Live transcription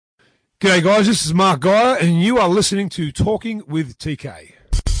G'day guys, this is Mark Geyer and you are listening to Talking with TK.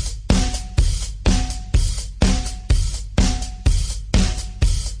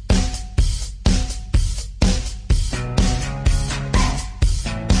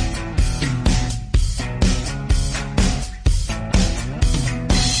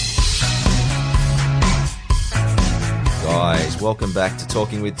 Guys, welcome back to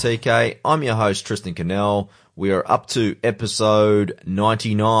Talking with TK. I'm your host Tristan Cannell. We are up to episode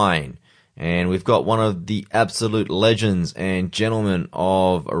 99. And we've got one of the absolute legends and gentlemen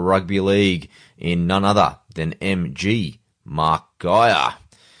of rugby league in none other than MG, Mark Geyer.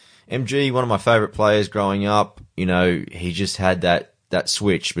 MG, one of my favourite players growing up. You know, he just had that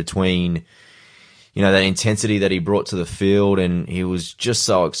switch between, you know, that intensity that he brought to the field, and he was just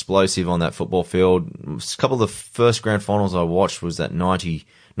so explosive on that football field. A couple of the first grand finals I watched was that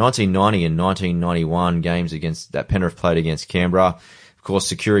 1990 and 1991 games against that Penrith played against Canberra. Of course,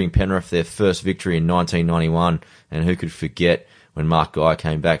 securing Penrith their first victory in 1991, and who could forget when Mark Geyer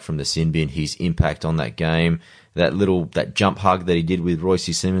came back from the sin bin, his impact on that game, that jump hug that he did with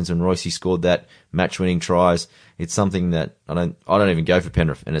Royce Simmons, and Royce scored that match-winning tries. It's something that I don't even go for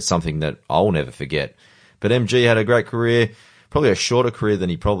Penrith, and it's something that I'll never forget. But MG had a great career, probably a shorter career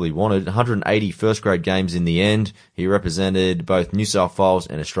than he probably wanted. 180 first-grade games in the end. He represented both New South Wales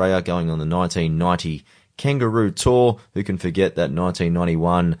and Australia, going on the 1990 Kangaroo Tour. Who can forget that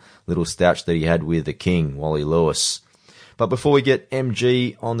 1991 little stouch that he had with the King, Wally Lewis. But before we get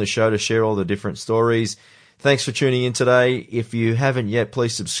MG on the show to share all the different stories, thanks for tuning in today. If you haven't yet,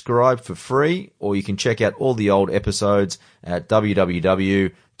 please subscribe for free, or you can check out all the old episodes at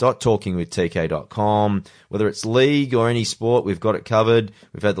www.talkingwithtk.com. Whether it's league or any sport, we've got it covered.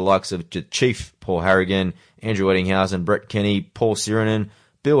 We've had the likes of Chief Paul Harrigan, Andrew Eddinghausen, Brett Kenny, Paul Sirenen,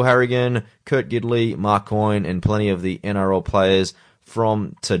 Bill Harrigan, Kurt Gidley, Mark Coyne, and plenty of the NRL players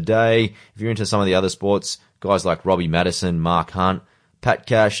from today. If you're into some of the other sports, guys like Robbie Madison, Mark Hunt, Pat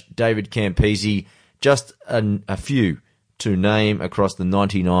Cash, David Campese, just a few to name across the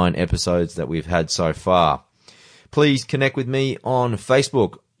 99 episodes that we've had so far. Please connect with me on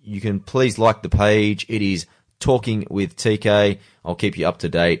Facebook. You can please like the page. It is Talking with TK. I'll keep you up to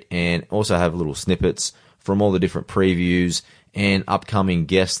date and also have little snippets from all the different previews and upcoming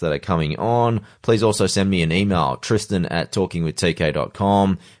guests that are coming on. Please also send me an email,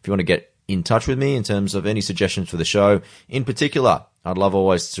 tristan@talkingwithtk.com, if you want to get in touch with me in terms of any suggestions for the show. In particular, I'd love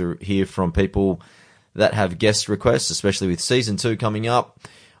always to hear from people that have guest requests, especially with Season 2 coming up.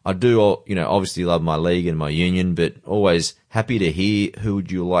 I do, obviously love my league and my union, but always happy to hear who would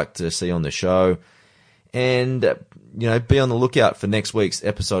you like to see on the show. And, be on the lookout for next week's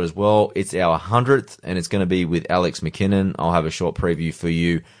episode as well. It's our 100th, and it's going to be with Alex McKinnon. I'll have a short preview for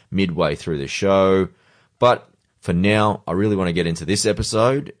you midway through the show. But for now, I really want to get into this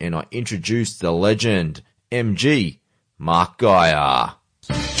episode, and I introduce the legend, MG, Mark Geyer.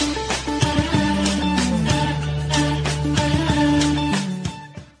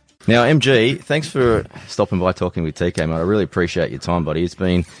 Now, MG, thanks for stopping by Talking with TK, mate. I really appreciate your time, buddy. It's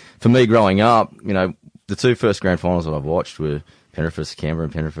been, for me growing up, the two first grand finals that I've watched were Penrith vs Canberra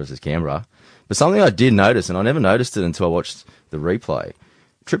and Penrith vs Canberra. But something I did notice, and I never noticed it until I watched the replay,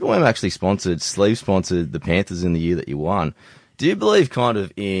 Triple M actually sleeve sponsored the Panthers in the year that you won. Do you believe kind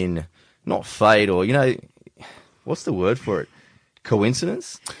of in, not fate or, what's the word for it?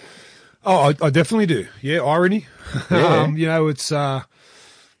 Coincidence? Oh, I definitely do. Yeah, irony. Yeah. It's, I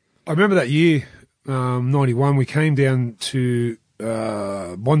remember that year, 91, we came down to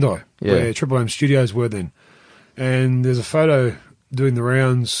Bondi, where Triple M Studios were then. And there's a photo doing the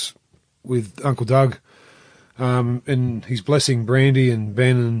rounds with Uncle Doug, and he's blessing Brandy and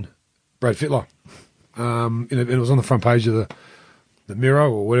Ben and Brad Fittler. And it was on the front page of the Mirror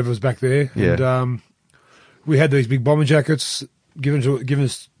or whatever was back there. Yeah. And we had these big bomber jackets given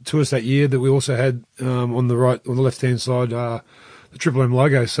to us that year that we also had on the left-hand side, the Triple M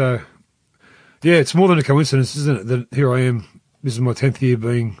logo. So, yeah, it's more than a coincidence, isn't it, that here I am. This is my 10th year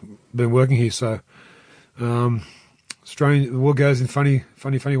been working here, so strange. The world goes in funny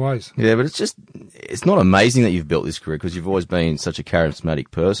ways. Yeah, but it's not amazing that you've built this career because you've always been such a charismatic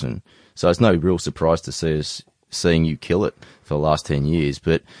person. So it's no real surprise to seeing you kill it for the last 10 years.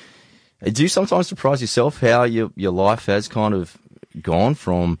 But do you sometimes surprise yourself how your life has kind of gone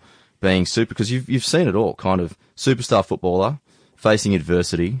from being because you've seen it all, kind of superstar footballer, facing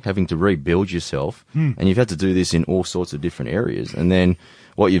adversity, having to rebuild yourself, and you've had to do this in all sorts of different areas. And then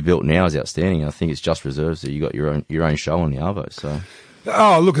what you've built now is outstanding. I think it's just reserves that you got your own show on the Arvo. So,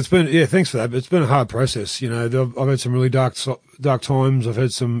 look, it's been thanks for that. But it's been a hard process. I've had some really dark times. I've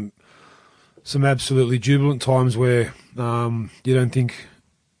had some absolutely jubilant times where you don't think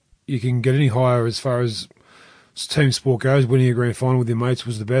you can get any higher as far as team sport goes. Winning a grand final with your mates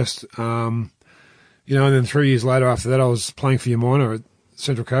was the best. You know, and then 3 years later after that, I was playing for Umina at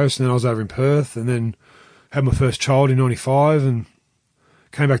Central Coast, and then I was over in Perth, and then had my first child in 95 and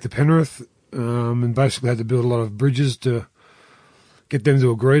came back to Penrith, and basically had to build a lot of bridges to get them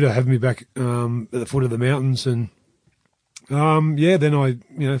to agree to have me back at the foot of the mountains. And,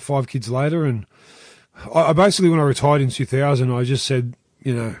 then 5 kids later, and I basically, when I retired in 2000, I just said,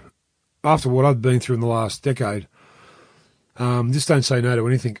 you know, after what I've been through in the last decade, just don't say no to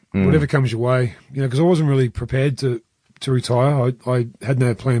anything. Whatever comes your way, you know, because I wasn't really prepared to retire. I had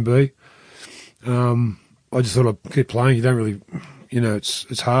no plan B. I just thought I'd keep playing. You don't really, you know,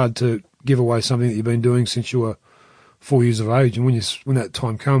 it's hard to give away something that you've been doing since you were 4 years of age, and when that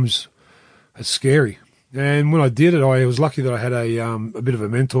time comes, it's scary. And when I did it, I was lucky that I had a bit of a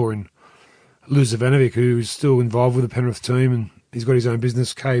mentor in Lou Zavanovic, who's still involved with the Penrith team, and he's got his own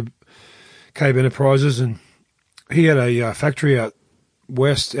business, Cabe Enterprises, and he had a factory out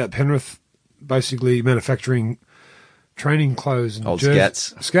west, out Penrith, basically manufacturing training clothes and old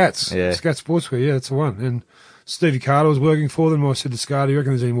Scats. Yeah. Scats Sportswear, yeah, that's the one. And Stevie Carter was working for them. I said to Scott, do you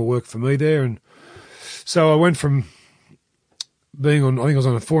reckon there's any more work for me there? And so I went from being on, I think I was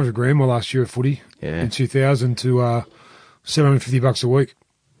on a 400 grand my last year of footy in 2000 to $750 a week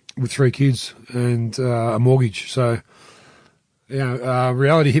with 3 kids and a mortgage. So,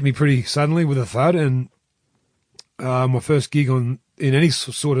 reality hit me pretty suddenly with a thud, and my first gig in any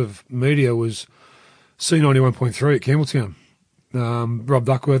sort of media was C91.3 at Campbelltown. Rob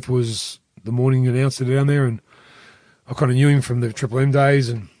Duckworth was the morning announcer down there, and I kind of knew him from the Triple M days,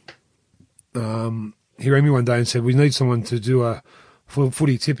 and he rang me one day and said, we need someone to do a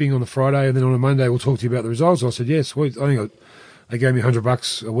footy tipping on the Friday, and then on a Monday we'll talk to you about the results. I said, yeah, sweet. I think they gave me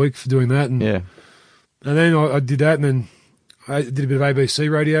 $100 a week for doing that. And, and then I did that, and then I did a bit of ABC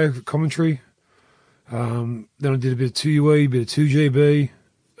radio commentary. Then I did a bit of 2UE, a bit of 2GB,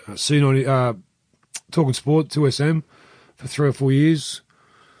 C90, Talking Sport, 2SM for 3 or 4 years.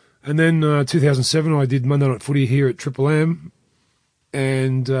 And then 2007 I did Monday Night Footy here at Triple M,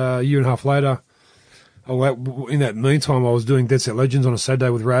 and a year and a half later, in that meantime, I was doing Dead Set Legends on a Saturday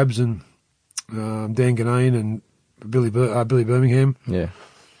with Rabs and Dan Ganane and Billy Birmingham. Yeah.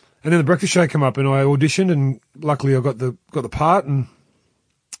 And then the Breakfast Show came up, and I auditioned, and luckily I got the part, and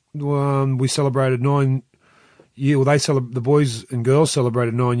we celebrated 9 years. Well, the boys and girls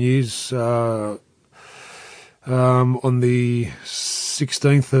celebrated 9 years on the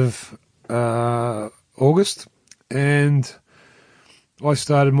 16th of August, and I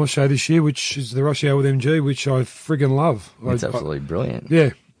started my show this year, which is the Rush Hour with MG, which I friggin' love. It's absolutely brilliant. Yeah.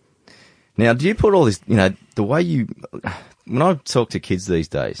 Now, do you put all this, the way when I talk to kids these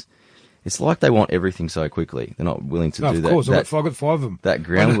days, it's like they want everything so quickly. They're not willing to do that. Of course, I've got 5 of them. That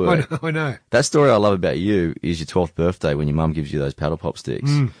groundwork. I know. That story I love about you is your 12th birthday when your mum gives you those paddle pop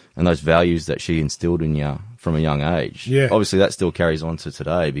sticks and those values that she instilled in you from a young age. Yeah. Obviously, that still carries on to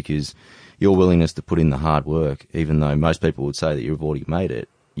today because your willingness to put in the hard work, even though most people would say that you've already made it,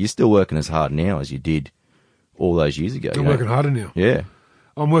 you're still working as hard now as you did all those years ago. I'm working harder now. Yeah.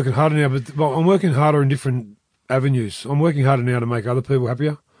 I'm working harder now, but I'm working harder in different avenues. I'm working harder now to make other people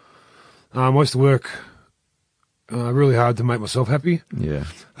happier. I used to work really hard to make myself happy. Yeah.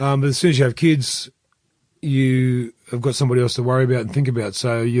 But as soon as you have kids, you have got somebody else to worry about and think about.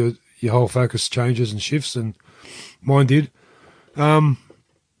 So your whole focus changes and shifts, and mine did.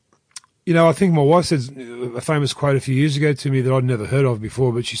 I think my wife said a famous quote a few years ago to me that I'd never heard of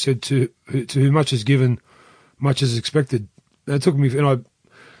before, but she said, to whom much is given, much is expected. And it took me, and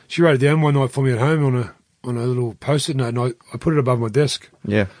she wrote it down one night for me at home on a little post-it note, and I put it above my desk.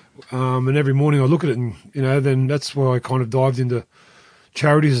 Yeah. And every morning I look at it, and, then that's why I kind of dived into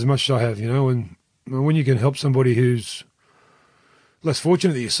charities as much as I have, and when you can help somebody who's less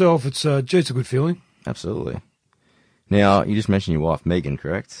fortunate than yourself, it's a good feeling. Absolutely. Now, you just mentioned your wife, Megan,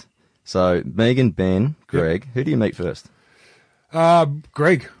 correct? So, Megan, Ben, Greg, Who do you meet first?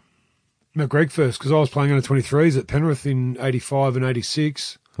 Greg. Met Greg first because I was playing under 23s at Penrith in 85 and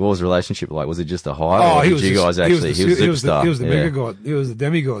 86. What was the relationship like? Was it just a high? He was the mega god. He was the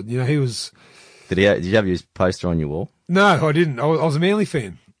demigod. He was. Did you have his poster on your wall? No, I didn't. I was a Manly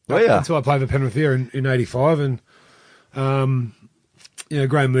fan. Oh, yeah. Until I played for Penrith here in 85, and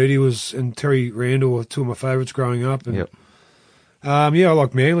Graham Moody and Terry Randall were 2 of my favourites growing up. And, I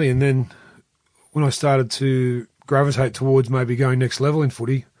liked Manly, and then when I started to gravitate towards maybe going next level in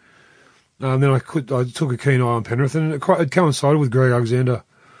footy, then I took a keen eye on Penrith, and it coincided with Greg Alexander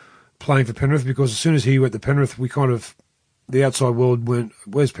playing for Penrith, because as soon as he went to Penrith, we kind of, the outside world went,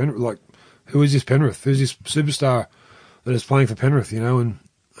 where's Penrith? Like, who is this Penrith? Who's this superstar that is playing for Penrith, and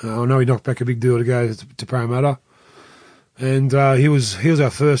I know he knocked back a big deal to go to Parramatta, and he was our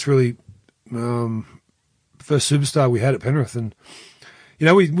first really first superstar we had at Penrith. And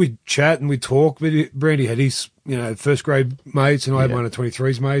we'd chat and we'd talk. But Brandy had his first grade mates, and I had my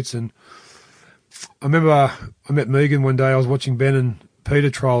under-23s mates. And I remember I met Megan one day. I was watching Ben and Peter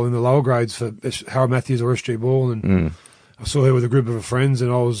trial in the lower grades for Harold Matthews or SG Ball, and I saw her with a group of her friends,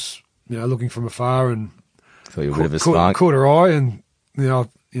 and I was looking from afar and thought you were a bit of a spark. Caught her eye, and I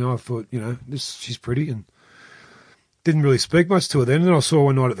thought she's pretty, and didn't really speak much to her then. And I saw her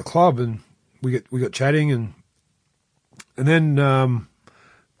one night at the club, and we got chatting, and then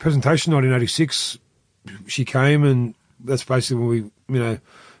presentation 1986, she came, and that's basically when we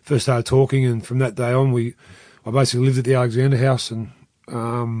first started talking. And from that day on, I basically lived at the Alexander House, and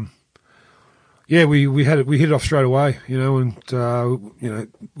we hit it off straight away, and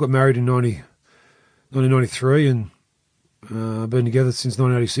got married in 1993, and been together since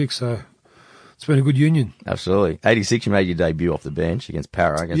 1986. So it's been a good union. Absolutely. 86, you made your debut off the bench against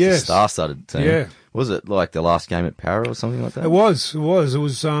Para, against the star-studded team. Yeah. Was it like the last game at Para or something like that? It was.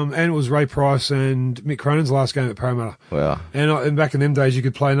 And it was Ray Price and Mick Cronin's last game at Parramatta. Wow. And back in them days, you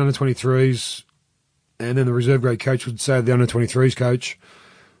could play an under-23s, and then the reserve grade coach would say to the under-23s coach,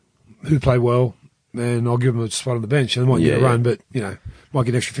 who played well, and I'll give them a spot on the bench. And they might get a run, but, might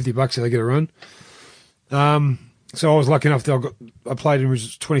get an extra $50 if they get a run. So I was lucky enough that I played in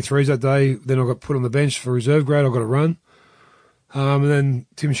 23s that day. Then I got put on the bench for reserve grade. I got a run. And then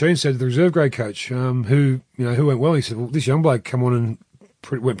Tim Sheen said to the reserve grade coach, who went well, he said, well, this young bloke come on and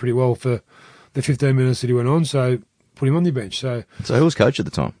went pretty well for the 15 minutes that he went on, so put him on the bench. So who was coach at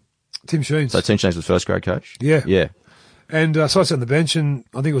the time? Tim Sheen. So Tim Sheen was first grade coach? Yeah. Yeah. And so I sat on the bench, and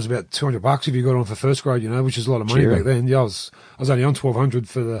I think it was about $200 if you got on for first grade, which is a lot of money back then. Yeah, I was only on $1,200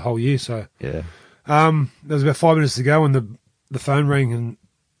 for the whole year, so. Yeah. There was about 5 minutes to go, and the phone rang, and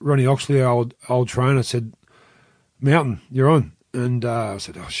Ronnie Oxley, our old trainer, said, "Mountain, you're on." And I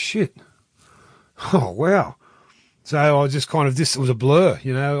said, "Oh, shit. Oh, wow." So I just it was a blur,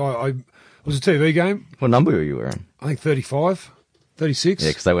 it was a TV game. What number were you wearing? I think 35, 36. Yeah,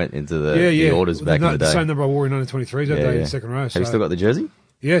 because they went into the orders back in the day. The same number I wore in 1923s that day in the second row. Have you still got the jersey?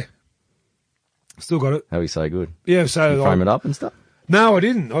 Yeah. Still got it. How are you so good? Yeah, so. Did you frame it up and stuff? No, I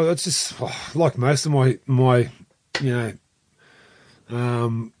didn't. It's just like most of my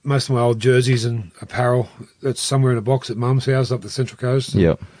most of my old jerseys and apparel. That's somewhere in a box at Mum's house up the Central Coast.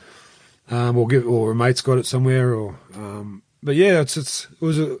 Yeah. Or a mate's got it somewhere. But yeah, it's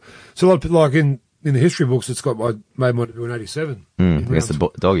a lot of, like in the history books. It's got made my debut in '87 against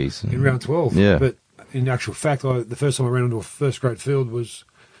the Doggies in round 12. Yeah. But in actual fact, the first time I ran onto a first grade field was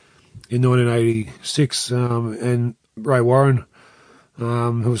in 1986, and Ray Warren,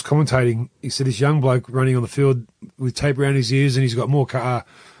 who was commentating, he said this young bloke running on the field with tape around his ears, and he's got more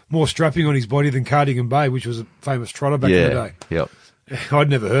strapping on his body than Cardigan Bay, which was a famous trotter back in the day. Yep. I'd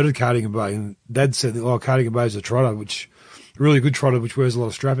never heard of Cardigan Bay, and Dad said, Cardigan Bay is a trotter, a really good trotter, which wears a lot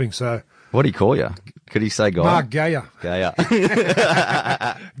of strapping. So, what did he call you? Could he say Guy? Mark Gayer. Gayer.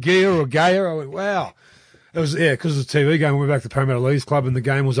 Geyer or Gayer. I went, wow. It was, because it was a TV game. We went back to Parramatta Leagues Club, and the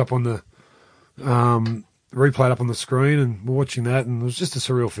game was up on the replayed up on the screen, and we're watching that, and it was just a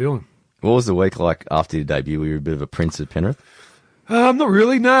surreal feeling. What was the week like after your debut? Were you a bit of a prince at Penrith? Not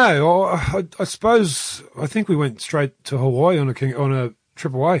really, no. I suppose I think we went straight to Hawaii on a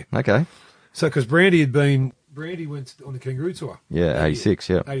trip away. Okay. So because Brandy went on the Kangaroo Tour. Yeah, 86,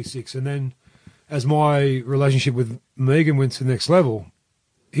 yeah. 86, and then as my relationship with Megan went to the next level,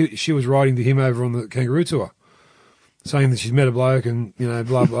 she was writing to him over on the Kangaroo Tour, saying that she's met a bloke and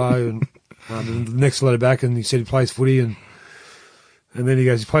blah blah, and the next letter back, and he said he plays footy, and then he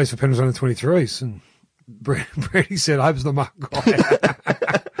goes, he plays for Penrith under 23s, and Brandy said, "I hope it's not my guy."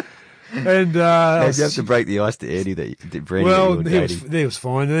 And how did you have to break the ice to Eddie that Brandy? Well, he was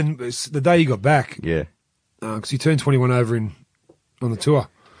fine. And then the day he got back, yeah, because he turned 21 over on the tour.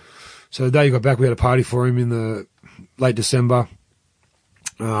 So the day he got back, we had a party for him in the late December.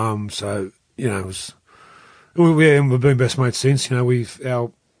 So it was we've been best mates since.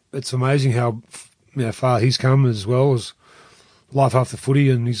 It's amazing how far he's come as well as life after footy,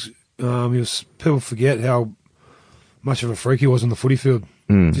 and people forget how much of a freak he was on the footy field.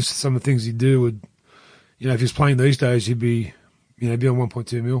 Just some of the things he'd do would, if he was playing these days, he'd be on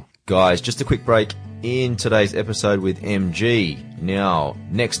 1.2 mil. Guys, just a quick break in today's episode with MG. Now,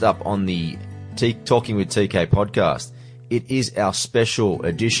 next up on the Talking with TK podcast, it is our special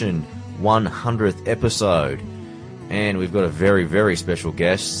edition 100th episode. And we've got a very, very special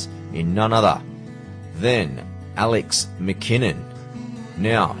guest in none other than Alex McKinnon.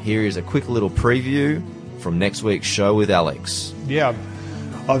 Now, here is a quick little preview from next week's show with Alex. Yeah,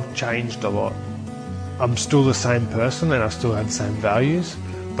 I've changed a lot. I'm still the same person and I still have the same values,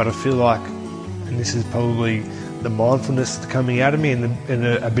 but I feel like, and this is probably the mindfulness coming out of me and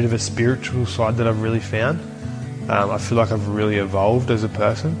a bit of a spiritual side that I've really found. I feel like I've really evolved as a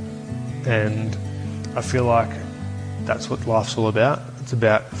person, and I feel like that's what life's all about. It's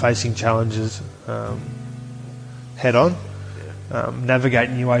about facing challenges head on,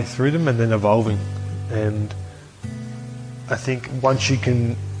 navigating your way through them and then evolving. And I think once you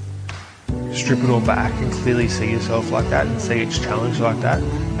can strip it all back and clearly see yourself like that and see each challenge like that,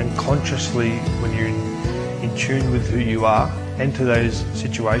 and consciously, when you're in tune with who you are, enter those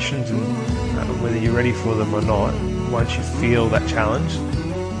situations, and whether you're ready for them or not, once you feel that challenge,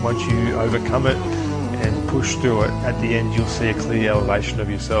 once you overcome it and push through it, at the end you'll see a clear elevation of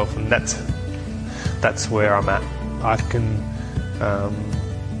yourself, and that's where I'm at. I can,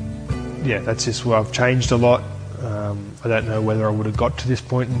 that's just where I've changed a lot. I don't know whether I would have got to this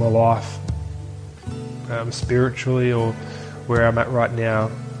point in my life spiritually or where I'm at right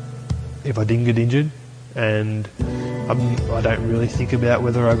now if I didn't get injured, and I don't really think about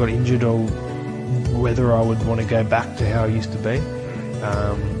whether I got injured or whether I would want to go back to how I used to be.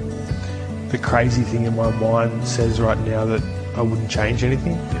 The crazy thing in my mind says right now that I wouldn't change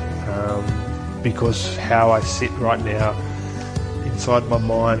anything, because how I sit right now inside my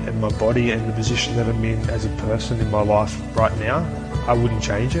mind and my body and the position that I'm in as a person in my life right now, I wouldn't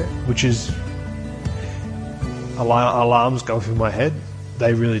change it, which is alarms go through my head.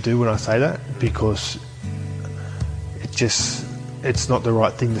 They really do when I say that, because it's not the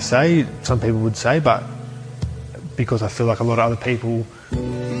right thing to say, some people would say, but because I feel like a lot of other people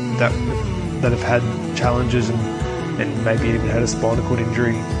that have had challenges and maybe even had a spinal cord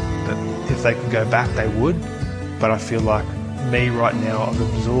injury, that if they could go back they would. But I feel like me right now, I've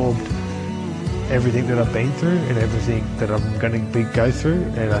absorbed everything that I've been through and everything that I'm going to go through,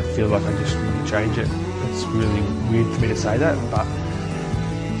 and I feel like I just wouldn't change it. It's really weird for me to say that, but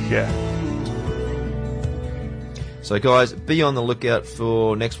yeah. So guys, be on the lookout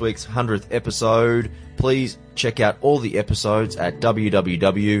for next week's 100th episode. Please check out all the episodes at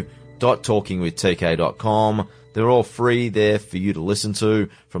www.talkingwithtk.com. They're all free there for you to listen to,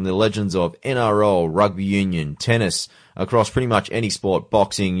 from the legends of NRL, rugby union, tennis, across pretty much any sport,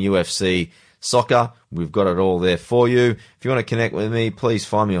 boxing, UFC, soccer. We've got it all there for you. If you want to connect with me, please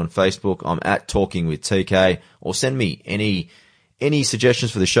find me on Facebook. I'm at Talking with TK, or send me any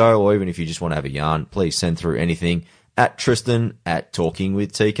suggestions for the show, or even if you just want to have a yarn, please send through anything at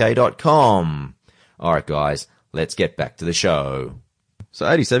Tristan@talkingwithtk.com. All right, guys, let's get back to the show. So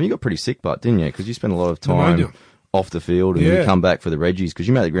 87, you got pretty sick, but didn't you? Because you spent a lot of time off the field, and then you come back for the Reggies, because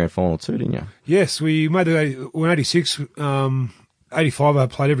you made the grand final too, didn't you? Yes, we made the 86. 85, I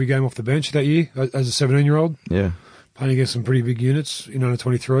played every game off the bench that year as a 17-year-old. Yeah. Playing against some pretty big units in under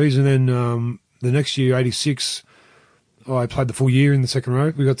 23s. And then the next year, 86, I played the full year in the second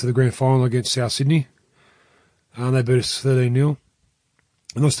row. We got to the grand final against South Sydney. They beat us 13-0.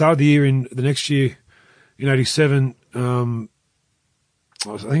 And I started the year in the next year in 87. I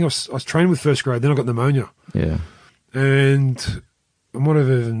was training with first grade. Then I got pneumonia. Yeah. And I might have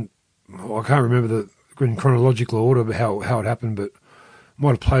even, I can't remember in chronological order of how it happened, but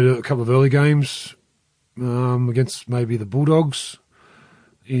might have played a couple of early games against maybe the Bulldogs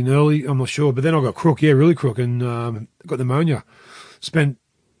in early, I'm not sure. But then I got crook, really crook, and got pneumonia. Spent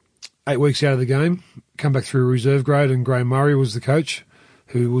 8 weeks out of the game, come back through reserve grade, and Graham Murray was the coach,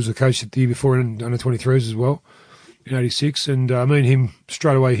 who was the coach the year before in under 23s as well, in 86. And me and him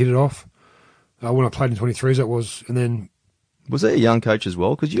straight away hit it off when I played in 23s, that was. And then... Was that a young coach as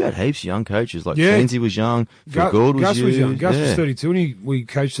well? Because you had heaps of young coaches. Like Lindsay was young, Phil Gould was young. Gus was 32, and we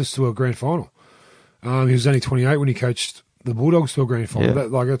coached us to a grand final. He was only 28 when he coached the Bulldogs to a grand final. Yeah.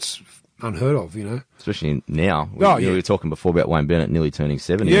 That's unheard of, you know. Especially now. We were talking before about Wayne Bennett nearly turning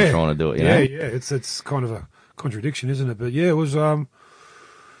 70 and trying to do it, you know? Yeah. It's kind of a contradiction, isn't it? But yeah, it was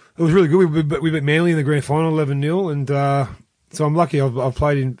really good. We beat Manly in the grand final 11-0, and so I'm lucky I've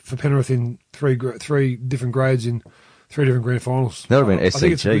played for Penrith in three different grades in 3 different grand finals. That would have been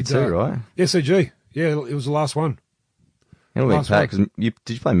SCG too, right? SCG. Yeah, it was the last one. It would have been packed. Did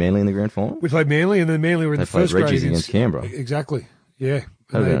you play Manly in the grand final? We played Manly, and then Manly were in the first grade against Canberra. Exactly. Yeah.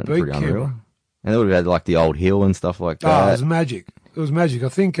 That would have been pretty unreal. And they would have had like the old hill and stuff like that. Oh, it was magic. It was magic. I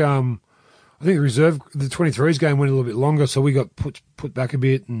think the 23s game went a little bit longer, so we got put back a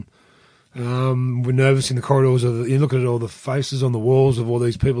bit, and we're nervous in the corridors. You look at all the faces on the walls of all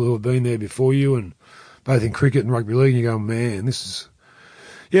these people who have been there before you, and both in cricket and rugby league, and you go, man, this is...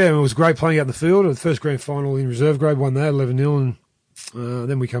 Yeah, it was great playing out in the field. The first grand final in reserve grade, won that 11-0, and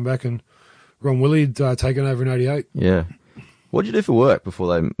then we come back and Ron Willey had taken over in 88. Yeah. What did you do for work before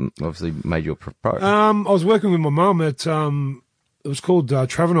they obviously made you a pro? I was working with my mum at, it was called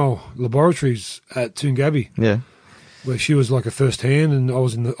Travenol Laboratories at Toongabbie. Yeah. Where she was like a first hand, and I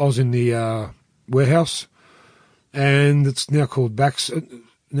was in the warehouse, and it's now called Baxter,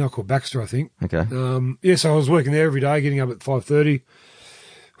 I think. Okay. So I was working there every day, getting up at 5:30,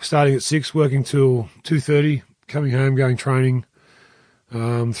 starting at 6, working till 2:30, coming home, going training,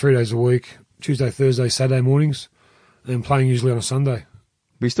 3 days a week, Tuesday, Thursday, Saturday mornings, and playing usually on a Sunday.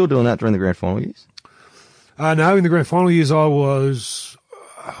 Were you still doing that during the grand final years? No, in the grand final years I was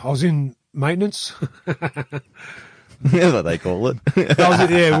in maintenance. That's what they call it.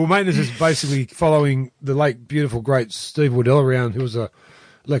 Maintenance is basically following the late, beautiful, great Steve Waddell around, who was a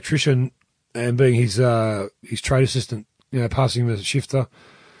electrician, and being his trade assistant, passing him as a shifter.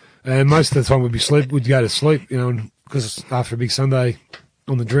 And most of the time we'd go to sleep, because after a big Sunday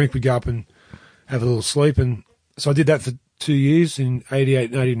on the drink, we'd go up and have a little sleep. And so I did that for 2 years in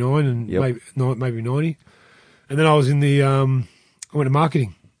 88 and 89 and maybe 90. And then I was I went to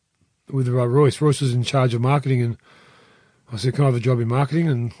marketing with Royce. Royce was in charge of marketing, and I said, can I have a job in marketing?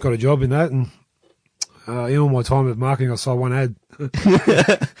 And got a job in that. And in all my time of marketing, I saw one ad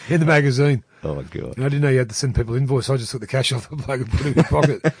in the magazine. Oh, my God. And I didn't know you had to send people invoice. I just took the cash off the bloke and put it in my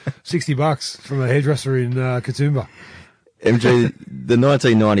pocket. $60 from a hairdresser in Katoomba. MG, the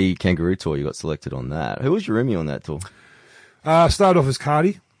 1990 Kangaroo Tour, you got selected on that. Who was your roomie on that tour? Started off as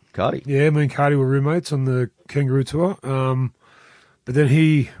Cardi. Cardi? Yeah, me and Cardi were roommates on the Kangaroo Tour. But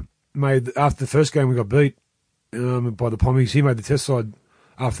then after the first game we got beat by the Pommies, he made the test side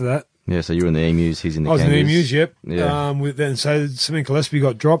after that. Yeah, so you were in the Emus, he's in the Kangaroos. I was in the Emus, yep. Yeah. So Semen Gillespie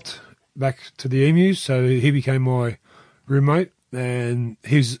got dropped back to the Emus, so he became my roommate, and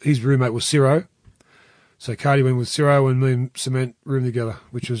his roommate was Ciro. So Cardi went with Ciro, and me and Cement roomed together,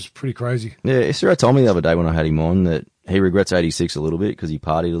 which was pretty crazy. Yeah, Ciro told me the other day when I had him on that he regrets 86 a little bit because he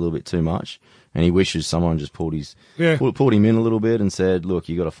partied a little bit too much, and he wishes someone just pulled him in a little bit and said, look,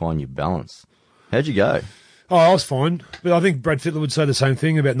 you got to find your balance. How'd you go? Oh, I was fine. But I think Brad Fittler would say the same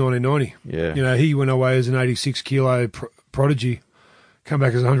thing about 1990. Yeah. He went away as an 86 kilo prodigy, come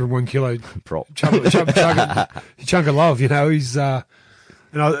back as a 101 kilo prop. chunk of love, he's,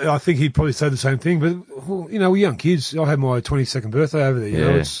 and I think he'd probably say the same thing, but, we're young kids. I had my 22nd birthday over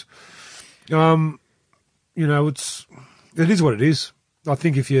there, it is what it is. I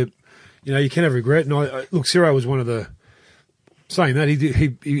think if you can have regret. And look, Ciro was one of the, saying that,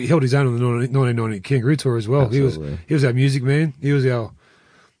 he held his own on the 1990 Kangaroo Tour as well. Absolutely. He was our music man. He'd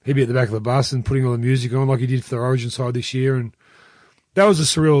be at the back of the bus and putting all the music on like he did for the Origin side this year. And that was a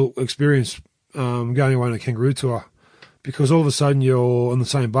surreal experience, going away on a Kangaroo Tour, because all of a sudden you're on the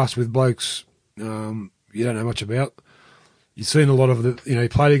same bus with blokes you don't know much about. You've seen a lot of you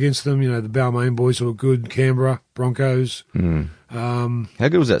played against them, the Balmain boys who were good, Canberra, Broncos. How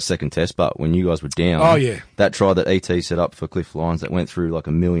good was that second test, but when you guys were down? Oh, yeah. That try that ET set up for Cliff Lyons that went through like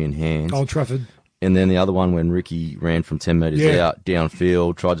a million hands. Old Trafford. And then the other one when Ricky ran from 10 metres out,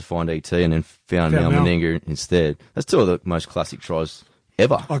 downfield, tried to find ET and then found Mal Meninga instead. That's two of the most classic tries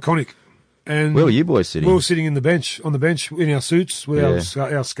ever. Iconic. And where were you boys sitting? We were sitting on the bench in our suits with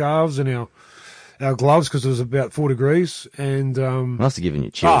our scarves and our gloves because it was about 4 degrees. And must have given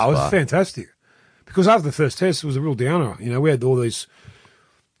you chills. Oh, it was fantastic. Because after the first test, it was a real downer. We had all these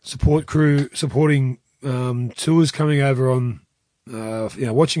support crew supporting tours coming over on,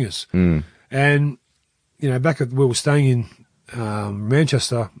 watching us. And, back at where we were staying in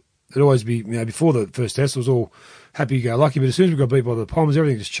Manchester, it'd always be, before the first test, it was all happy-go-lucky. But as soon as we got beat by the Palms,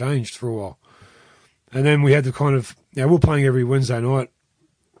 everything just changed for a while. And then we had to kind of, we were playing every Wednesday night,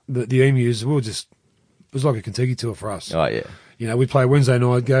 the Emus, it was like a Kentucky tour for us. Oh, yeah. We'd play Wednesday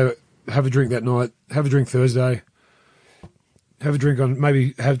night, go have a drink that night, have a drink Thursday, have a drink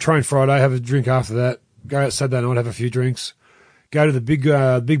train Friday, have a drink after that, go out Saturday night, have a few drinks, go to the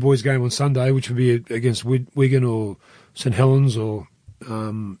big boys game on Sunday, which would be against Wigan or St Helens or,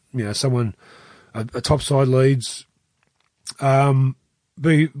 someone, a top side Leeds. One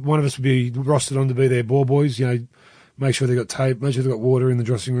of us would be rostered on to be their ball boys, make sure they got tape, make sure they got water in the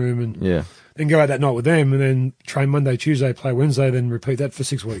dressing room, and then go out that night with them, and then train Monday, Tuesday, play Wednesday, then repeat that for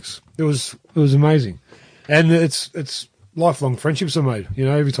 6 weeks. It was amazing, and it's lifelong friendships are made.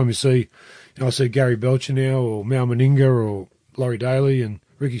 Every time you see, I see Gary Belcher now, or Mal Meninga, or Laurie Daly, and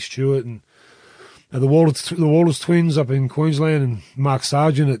Ricky Stewart, and the Walters twins up in Queensland, and Mark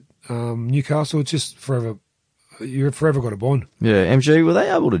Sargent at Newcastle. It's just forever. You've forever got a bond. Yeah, MG, were they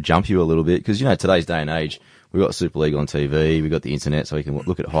able to jump you a little bit? Because, today's day and age, we've got Super League on TV, we've got the internet so we can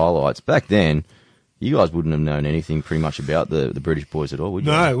look at highlights. Back then, you guys wouldn't have known anything pretty much about the British boys at all, would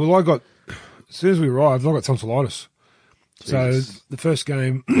you? No, well, as soon as we arrived, I got tonsillitis. So the first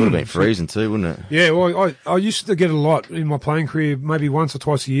game would have been freezing too, wouldn't it? Yeah, well, I used to get it a lot in my playing career, maybe once or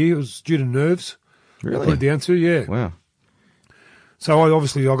twice a year. It was due to nerves. Really? I put it down to, yeah. Wow. So I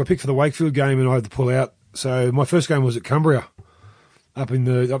got picked for the Wakefield game and I had to pull out. So my first game was at Cumbria, up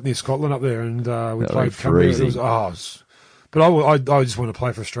near Scotland up there, and we played Cumbria. But I just wanted to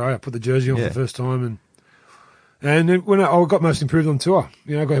play for Australia. I put the jersey on for the first time, and then when I got most improved on tour,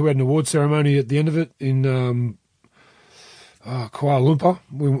 we had an award ceremony at the end of it in Kuala Lumpur.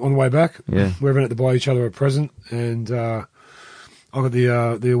 On the way back, we everyone had to buy each other a present, and I got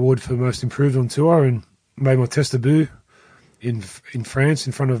the award for most improved on tour, and made my test debut in France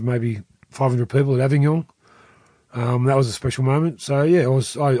in front of maybe 500 people at Avignon. That was a special moment. So yeah,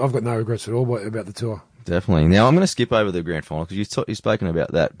 I've got no regrets at all about the tour. Definitely. Now I'm going to skip over the grand final because you've spoken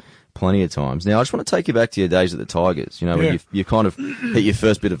about that plenty of times. Now I just want to take you back to your days at the Tigers. When you kind of hit your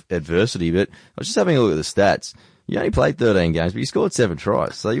first bit of adversity. But I was just having a look at the stats. You only played 13 games, but you scored 7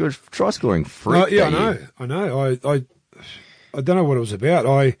 tries. So you were a try scoring freak. I know. I don't know what it was about.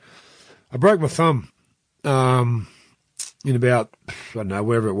 I broke my thumb in about, I don't know,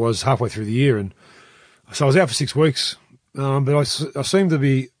 wherever it was, halfway through the year, and so I was out for 6 weeks. But I seemed to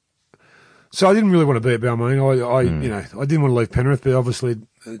be. So I didn't really want to be at Balmain. I didn't want to leave Penrith, but obviously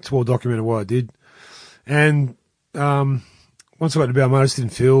it's well documented why I did. And once I got to Balmain, I just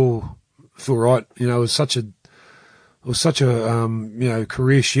didn't feel right. It was such a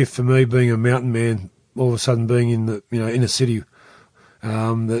career shift for me, being a mountain man. All of a sudden, being in the inner city,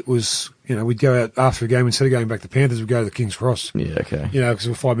 that was we'd go out after a game, instead of going back to Panthers, we'd go to the King's Cross. Yeah, okay. Because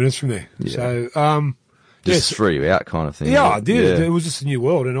we're 5 minutes from there. Yeah. So just threw you out, kind of thing. Yeah, I did. Yeah. It was just a new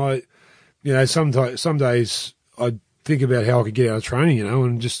world, and some days I'd think about how I could get out of training,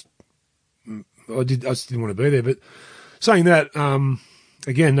 and just I just didn't want to be there. But saying that,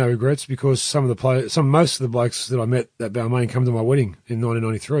 again, no regrets, because most of the blokes that I met at Balmain come to my wedding in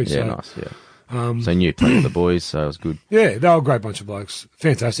 1993. Yeah, nice. Yeah. So you knew plenty of the boys, so it was good. Yeah, they were a great bunch of blokes.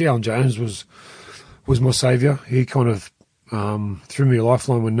 Fantastic. Alan Jones was my saviour. He kind of threw me a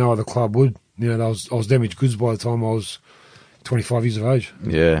lifeline when no other club would. I was damaged goods by the time I was 25 years of age.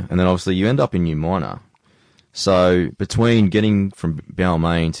 Yeah, and then obviously you end up in your minor. So between getting from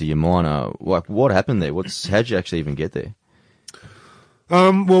Balmain to your minor, what happened there? How'd you actually even get there?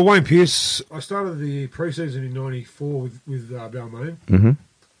 Well, Wayne Pearce, I started the pre-season in 94 with Balmain. Mm-hmm.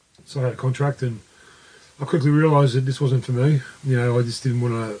 So I had a contract, and I quickly realised that this wasn't for me. I just didn't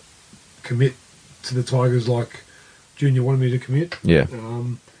want to commit to the Tigers like Junior wanted me to commit. Yeah.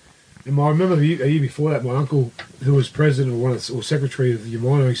 And I remember a year before that, my uncle, who was president or secretary of the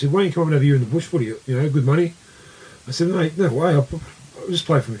minor, he said, "Why don't you come and have a year in the bush footy? Good money." I said, "Mate, no way. I just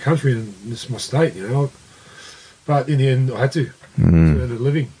play for the country, and this is my state, But in the end, I had to earn a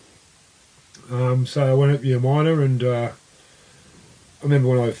living. So I went up year minor, and I remember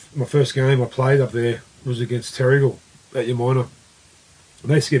when my first game I played up there was against Terrigal at year minor.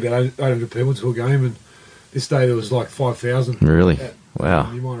 They used to get about 800 people to a game, and this day there was like 5,000. Really?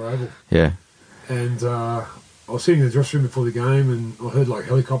 Wow. Year minor oval. Yeah. And I was sitting in the dressing room before the game, and I heard like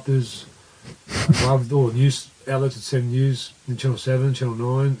helicopters. I loved all the news outlets at 7 News, in Channel 7, Channel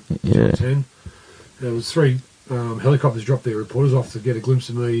 9, Channel 10. There was 3 helicopters dropped their reporters off to get a glimpse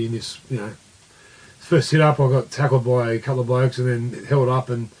of me in this, First hit up, I got tackled by a couple of blokes and then held up,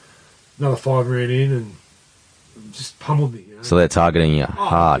 and another 5 ran in and just pummeled me. So they're targeting you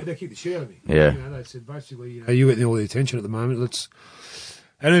hard. They kicked the shit out of me. Yeah. They said basically, you're getting all the attention at the moment.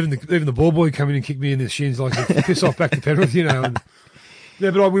 And even the ball boy come in and kicked me in the shins like to piss off back to Penrith, And,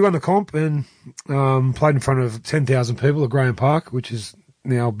 but we won the comp and played in front of 10,000 people at Graham Park, which is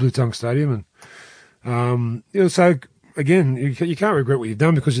now Blue Tongue Stadium, and so again, you can't regret what you've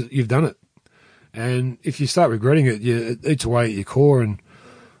done because you've done it. And if you start regretting it, it eats away at your core, and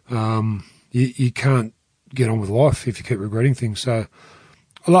you can't get on with life if you keep regretting things. So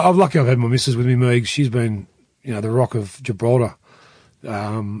I'm lucky I've had my missus with me, Meg. She's been, the rock of Gibraltar.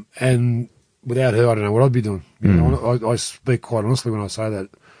 And without her, I don't know what I'd be doing. I speak quite honestly when I say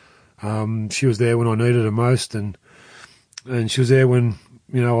that. She was there when I needed her most, and she was there when,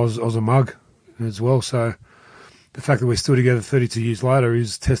 I was a mug as well. So the fact that we're still together 32 years later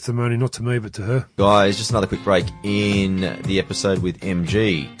is testimony not to me but to her. Guys, just another quick break in the episode with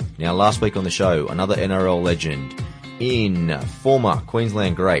MG. Now, last week on the show, another NRL legend in former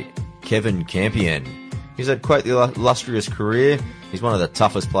Queensland great Kevin Campion. He's had quite the illustrious career. He's one of the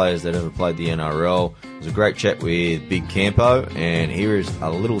toughest players that ever played the NRL. It was a great chat with Big Campo, and here is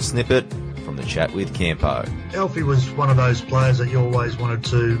a little snippet from the chat with Campo. Alfie was one of those players that you always wanted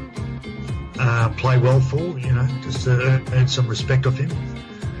to play well for, just to earn some respect of him.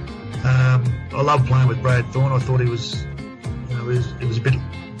 I loved playing with Brad Thorne. I thought he was it was a bit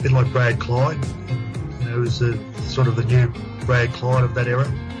like Brad Clyde. It was the sort of the new Brad Clyde of that era.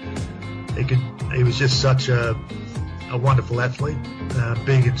 He was just such a wonderful athlete,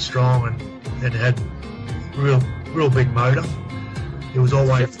 big and strong, and had real big motor. It was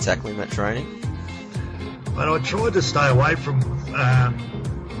always tackling that training. But I tried to stay away from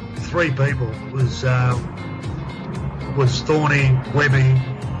three people. It was Thorny, Webby,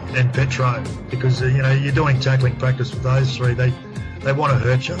 and Petro, because you're doing tackling practice with those three. They want to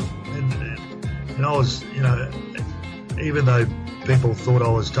hurt you, and I was even though people thought I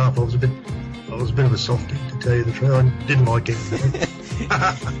was tough, I was a bit of a softie, to tell you the truth. I didn't like getting hurt.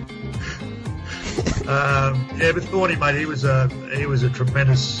 But Thorny, mate, he was a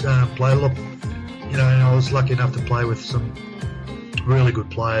tremendous player. Look, and I was lucky enough to play with some really good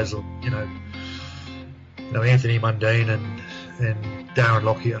players. Anthony Mundine and Darren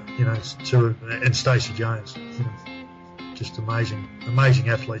Lockyer, and Stacey Jones. Just amazing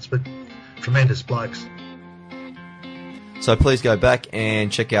athletes, but tremendous blokes. So please go back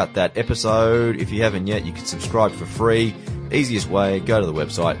and check out that episode. If you haven't yet, you can subscribe for free. Easiest way, go to the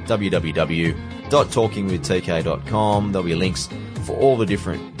website, www.talkingwithtk.com. There'll be links for all the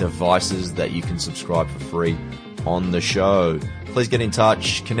different devices that you can subscribe for free on the show. Please get in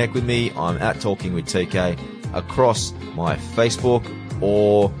touch, connect with me. I'm at Talking with TK across my Facebook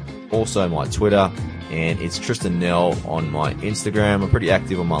or also my Twitter. And it's Tristan Nell on my Instagram. I'm pretty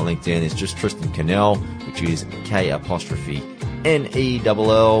active on my LinkedIn. It's just Tristan Cannell, which is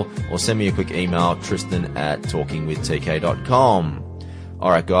K''NELL, or send me a quick email, tristan@talkingwithtk.com. All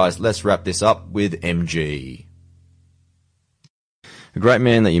right, guys, let's wrap this up with MG. A great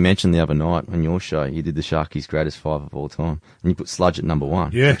man that you mentioned the other night on your show, you did the Sharkies' greatest five of all time, and you put Sludge at number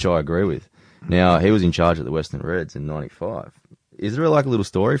one, which I agree with. Now, he was in charge of the Western Reds in 95. Is there a little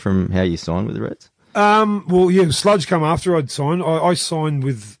story from how you signed with the Reds? Sludge come after I'd signed. I signed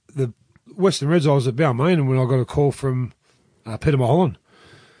with the Western Reds. I was at Balmain, and when I got a call from Peter Mulholland,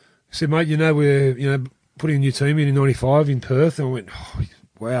 he said, "Mate, we're putting a new team in 95 in Perth," and I went, "Oh,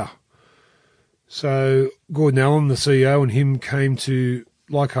 wow." So Gordon Allen, the CEO, and him came to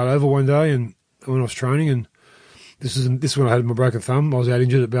Leichhardt Oval one day, and when I was training, and this is when I had my broken thumb. I was out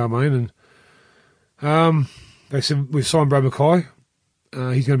injured at Balmain, and they said, "We've signed Brad Mackay.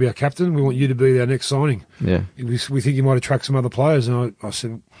 He's going to be our captain. We want you to be our next signing. Yeah, we think you might attract some other players." And I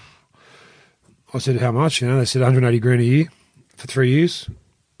said, "How much?" They said $180,000 a year for 3 years.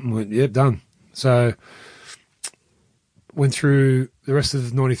 I went, "Yep, done." So went through the rest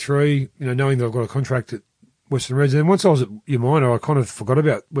of 93, knowing that I've got a contract at Western Reds. And once I was at Umina, I kind of forgot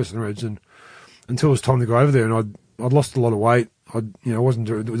about Western Reds, and until it was time to go over there. And I'd lost a lot of weight. I wasn't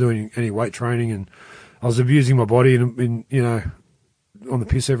doing any weight training, and I was abusing my body and on the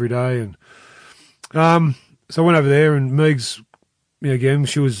piss every day. And so I went over there, and Megs, again,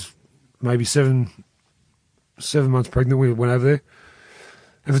 she was maybe seven months pregnant. We went over there,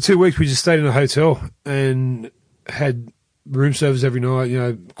 and for 2 weeks we just stayed in a hotel and had room service every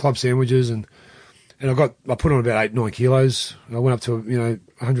night, club sandwiches, and I put on about 8-9 kilos. I went up to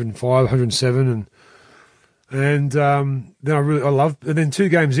 105, 107, and then I loved. And then 2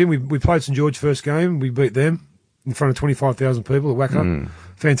 games in, we played St George first game. We beat them in front of 25,000 people at Wacker.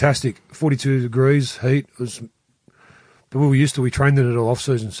 Fantastic, 42 degrees heat. But we were used to. We trained in it all off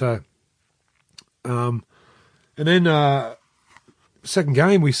season. So, and then second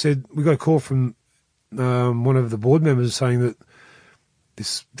game, we got a call from one of the board members saying that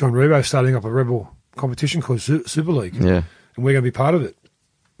this John Rebo starting up a rebel competition called Super League, and we're going to be part of it.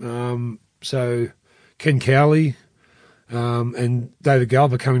 So Ken Cowley and David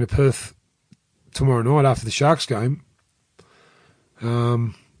Galba coming to Perth tomorrow night after the Sharks game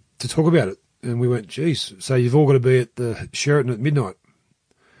to talk about it. And we went, geez, so you've all got to be at the Sheraton at midnight.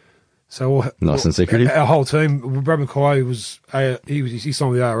 So nice and secretive. Our whole team, Brad Mackay he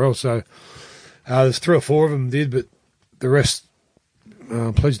signed with the ARL, so there's 3 or 4 of them did, but the rest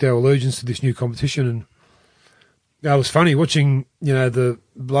pledged our allegiance to this new competition. And it was funny watching, the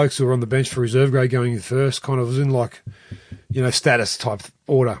blokes who were on the bench for reserve grade going in first, kind of was in status type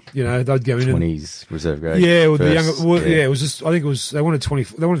order. They'd go in 20s reserve grade. Yeah, with the younger. Well, yeah, it was just. I think it was. They wanted 20.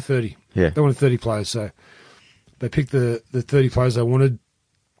 They wanted 30. Yeah, they wanted 30 players. So they picked the 30 players they wanted.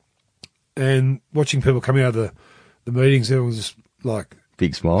 And watching people coming out of the meetings, everyone was just like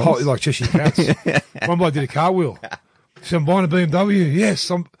big smiles, like Cheshire Cats. One bloke did a cartwheel. So I'm buying a BMW. Yes,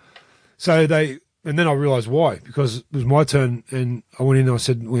 So they. And then I realised why, because it was my turn, and I went in and I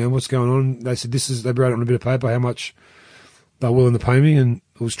said, what's going on? They said, they wrote it on a bit of paper, how much they're willing to pay me, and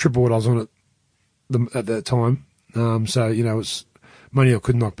it was triple what I was on at that time. So, it's money I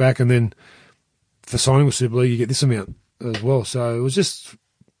couldn't knock back. And then for signing with Super League, you get this amount. as well. So it was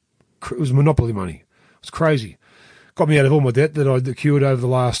monopoly money. It was crazy. Got me out of all my debt that I'd accrued over the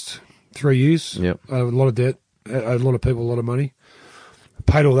last 3 years. Yep. I had a lot of debt. I had a lot of people, a lot of money.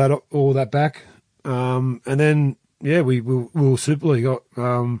 Paid all that back. And then, we were Super League.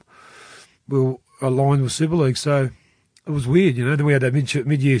 We were aligned with Super League. So it was weird, Then we had that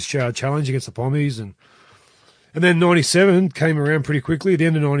mid-year challenge against the Pommies. And then 97 came around pretty quickly. At the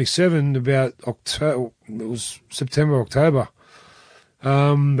end of 97, about October, it was September, October,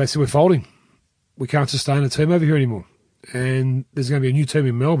 they said, we're folding. We can't sustain a team over here anymore. And there's going to be a new team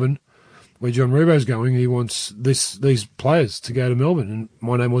in Melbourne where John Rebo's going, and he wants these players to go to Melbourne, and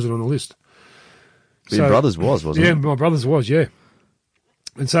my name wasn't on the list. But your brother's wasn't it? Yeah, my brother's was, yeah.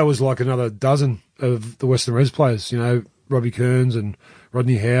 And so it was like another dozen of the Western Res players, Robbie Kearns and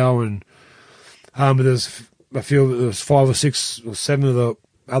Rodney Howe, and but I feel there was 5 or 6 or 7 of the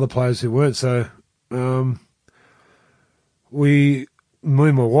other players who weren't. So me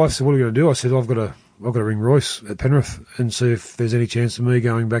and my wife said, what are we going to do? I said, I've got to ring Royce at Penrith and see if there's any chance of me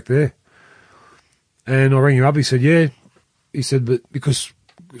going back there. And I rang him up. He said, yeah. He said, but because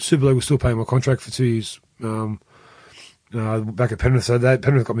Super League was still paying my contract for 2 years back at Penrith, so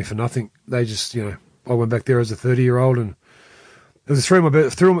Penrith got me for nothing. They just, I went back there as a 30-year-old, and it was three of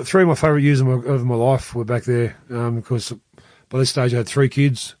my favourite years of my life were back there because by this stage I had 3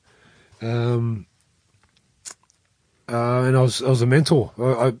 kids. And I was a mentor.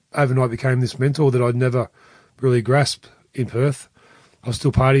 I overnight became this mentor that I'd never really grasped in Perth. I was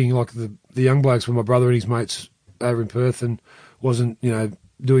still partying like the young blokes with my brother and his mates over in Perth, and wasn't,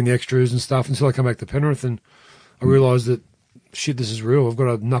 doing the extras and stuff until I come back to Penrith, and I realised that, shit, this is real. I've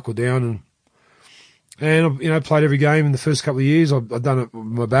got to knuckle down, and I played every game in the first couple of years. I'd done it with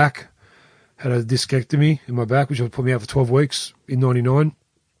my back, had a discectomy in my back, which would put me out for 12 weeks in 99.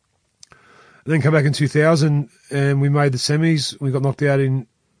 And then come back in 2000, and we made the semis. We got knocked out in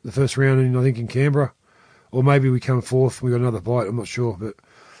the first round, in Canberra, or maybe we come fourth. We got another bite. I'm not sure,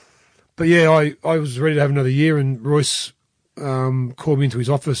 but yeah, I was ready to have another year. And Royce called me into his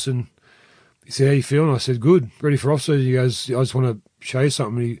office, and he said, "How you feeling?" I said, "Good, ready for off season." He goes, "I just want to show you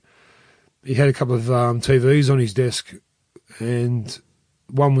something." He had a couple of TVs on his desk, and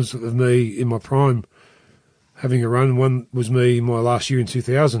one was of me in my prime having a run, and one was me in my last year in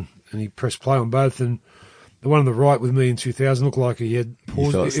 2000. And he pressed play on both, and the one on the right with me in 2000 looked like he had paused.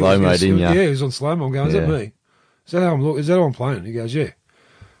 You felt slow-mo, didn't you? Yeah, he was on slow-mo. I'm going, is that me? Is that how I'm playing? He goes, yeah.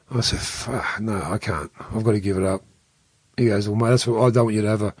 I said, no, I can't. I've got to give it up. He goes, well, mate, that's what I don't want you to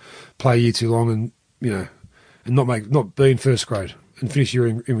ever play a year too long and, and not be in first grade and finish your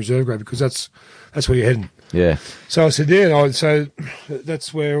in reserve grade, because that's where you're heading. Yeah. So I said, yeah. So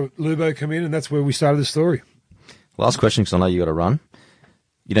that's where Lubo came in, and that's where we started the story. Last question, because I know you got to run.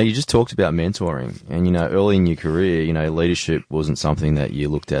 You just talked about mentoring, and, early in your career, leadership wasn't something that you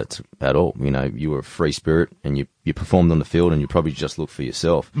looked at all. You were a free spirit, and you performed on the field, and you probably just looked for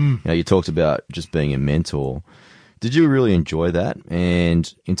yourself. You talked about just being a mentor. Did you really enjoy that?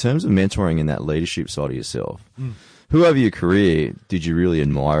 And in terms of mentoring and that leadership side of yourself, who over your career did you really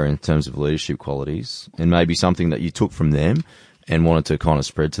admire in terms of leadership qualities, and maybe something that you took from them and wanted to kind of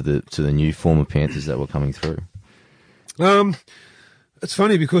spread to the new former Panthers that were coming through? It's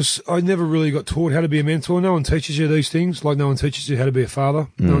funny because I never really got taught how to be a mentor. No one teaches you these things. Like no one teaches you how to be a father.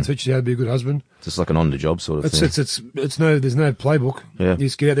 No one teaches you how to be a good husband. Just like an on-the-job sort of thing. There's no playbook. Yeah. You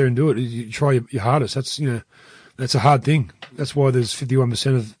just get out there and do it. You try your hardest. That's a hard thing. That's why there's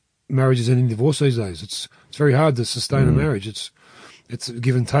 51% of marriages ending in divorce these days. It's very hard to sustain a marriage. It's a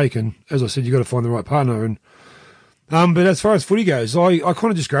give and take. And as I said, you got to find the right partner. And but as far as footy goes, I kind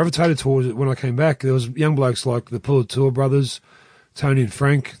of just gravitated towards it when I came back. There was young blokes like the Pullatua brothers, Tony and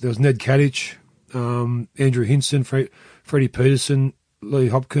Frank. There was Ned Kadich, Andrew Hinson, Freddie Peterson, Lee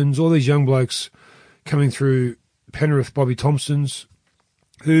Hopkins, all these young blokes coming through Penrith, Bobby Thompson's,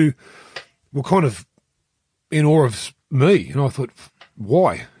 who were kind of in awe of me. And I thought,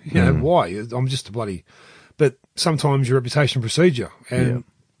 why? Why? I'm just a bloody... But sometimes your reputation precedes you, and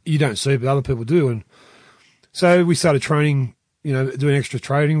you don't see it, but other people do. And so we started training, doing extra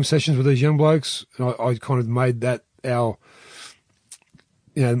training sessions with these young blokes. And I kind of made that our...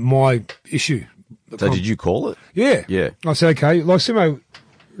 my issue. So did you call it? Yeah. Yeah. I said, okay. Like Simo,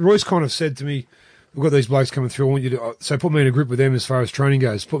 Royce kind of said to me, we've got these blokes coming through. I want you to, so put me in a group with them as far as training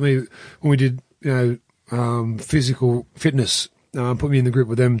goes. Put me, when we did, physical fitness, put me in the group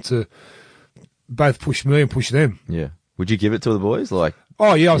with them to both push me and push them. Yeah. Would you give it to the boys?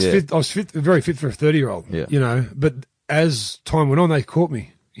 Oh yeah, I was fit, very fit for a 30-year-old, Yeah. but as time went on, they caught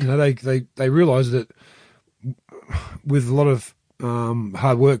me. They realised that with a lot of,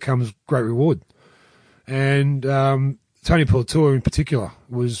 hard work comes great reward. And Tony Pulatua in particular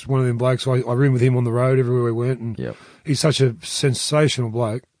was one of them blokes. I roomed with him on the road everywhere we went, and he's such a sensational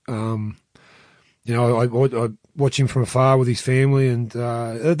bloke. You know, I watch him from afar with his family, and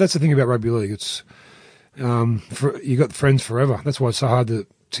that's the thing about rugby league. It's you got friends forever. That's why it's so hard to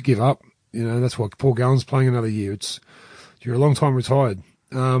give up. You know, that's why Paul Gallen's playing another year. You're a long time retired.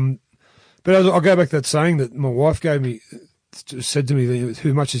 But I'll go back to that saying that my wife said to me that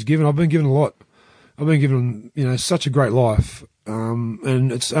who much is given. I've been given a lot. I've been given, you know, such a great life,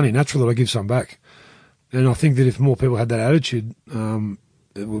 and it's only natural that I give some back. And I think that if more people had that attitude,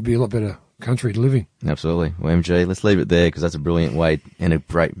 it would be a lot better country to live in. Absolutely. Well, MG, let's leave it there because that's a brilliant way and a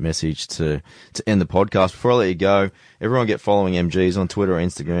great message to end the podcast. Before I let you go, everyone get following MG's on Twitter or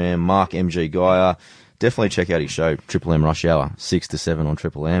Instagram, Mark MG Geyer. Definitely check out his show, Triple M Rush Hour, 6 to 7 on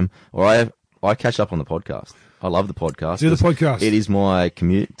Triple M. Or I catch up on the podcast. I love the podcast. Do the podcast. It is my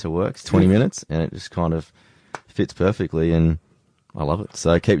commute to work. It's 20 minutes, and it just kind of fits perfectly, and I love it.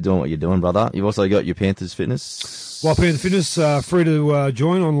 So keep doing what you're doing, brother. You've also got your Panthers Fitness. Well, Panthers Fitness, free to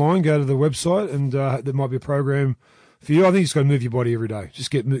join online. Go to the website, and there might be a program for you. I think you just got to move your body every day. Just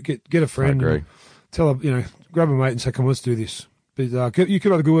get a friend. I agree. Tell her, you know, grab a mate and say, come on, let's do this. But you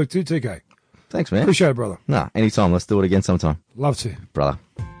keep up the good work too, TK. Thanks, man. Appreciate it, brother. Nah, anytime. Let's do it again sometime. Love to. Brother.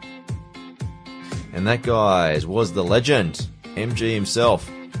 And that, guys, was the legend, MG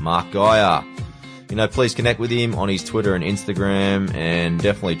himself, Mark Geyer. You know, please connect with him on his Twitter and Instagram, and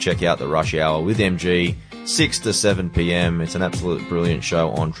definitely check out the Rush Hour with MG, 6 to 7 p.m. It's an absolute brilliant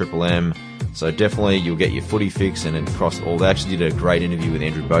show on Triple M. So definitely you'll get your footy fix and across all. They actually did a great interview with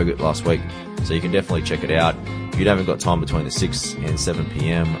Andrew Bogut last week, so you can definitely check it out. If you haven't got time between the 6 and 7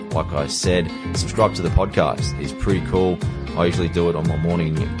 p.m, like I said, subscribe to the podcast. It's pretty cool. I usually do it on my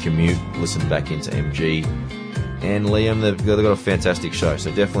morning commute, listen back into MG and Liam. They've got a fantastic show, so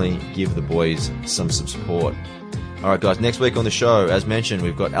definitely give the boys some support. All right, guys, next week on the show, as mentioned,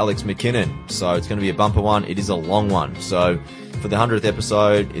 we've got Alex McKinnon, so it's going to be a bumper one. It is a long one, so for the 100th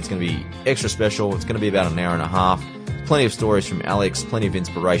episode, it's going to be extra special. It's going to be about an hour and a half. Plenty of stories from Alex, plenty of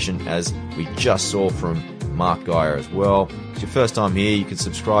inspiration, as we just saw from Mark Geyer as well. If it's your first time here, you can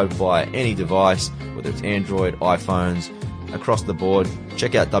subscribe via any device, whether it's Android, iPhones, across the board.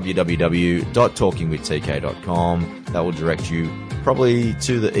 Check out www.talkingwithtk.com. That will direct you probably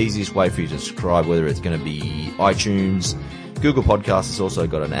to the easiest way for you to subscribe, whether it's going to be iTunes. Google Podcasts has also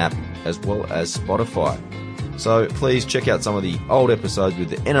got an app, as well as Spotify. So please check out some of the old episodes with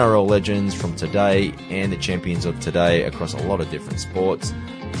the NRL legends from today and the champions of today across a lot of different sports.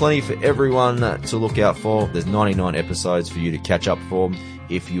 Plenty for everyone to look out for. There's 99 episodes for you to catch up for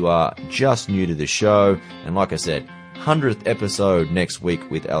if you are just new to the show. And like I said, 100th episode next week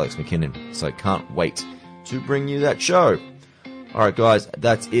with Alex McKinnon. So can't wait to bring you that show. All right, guys,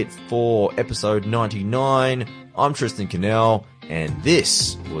 that's it for episode 99. I'm Tristan Cannell, and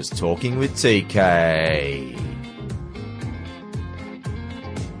this was Talking with TK.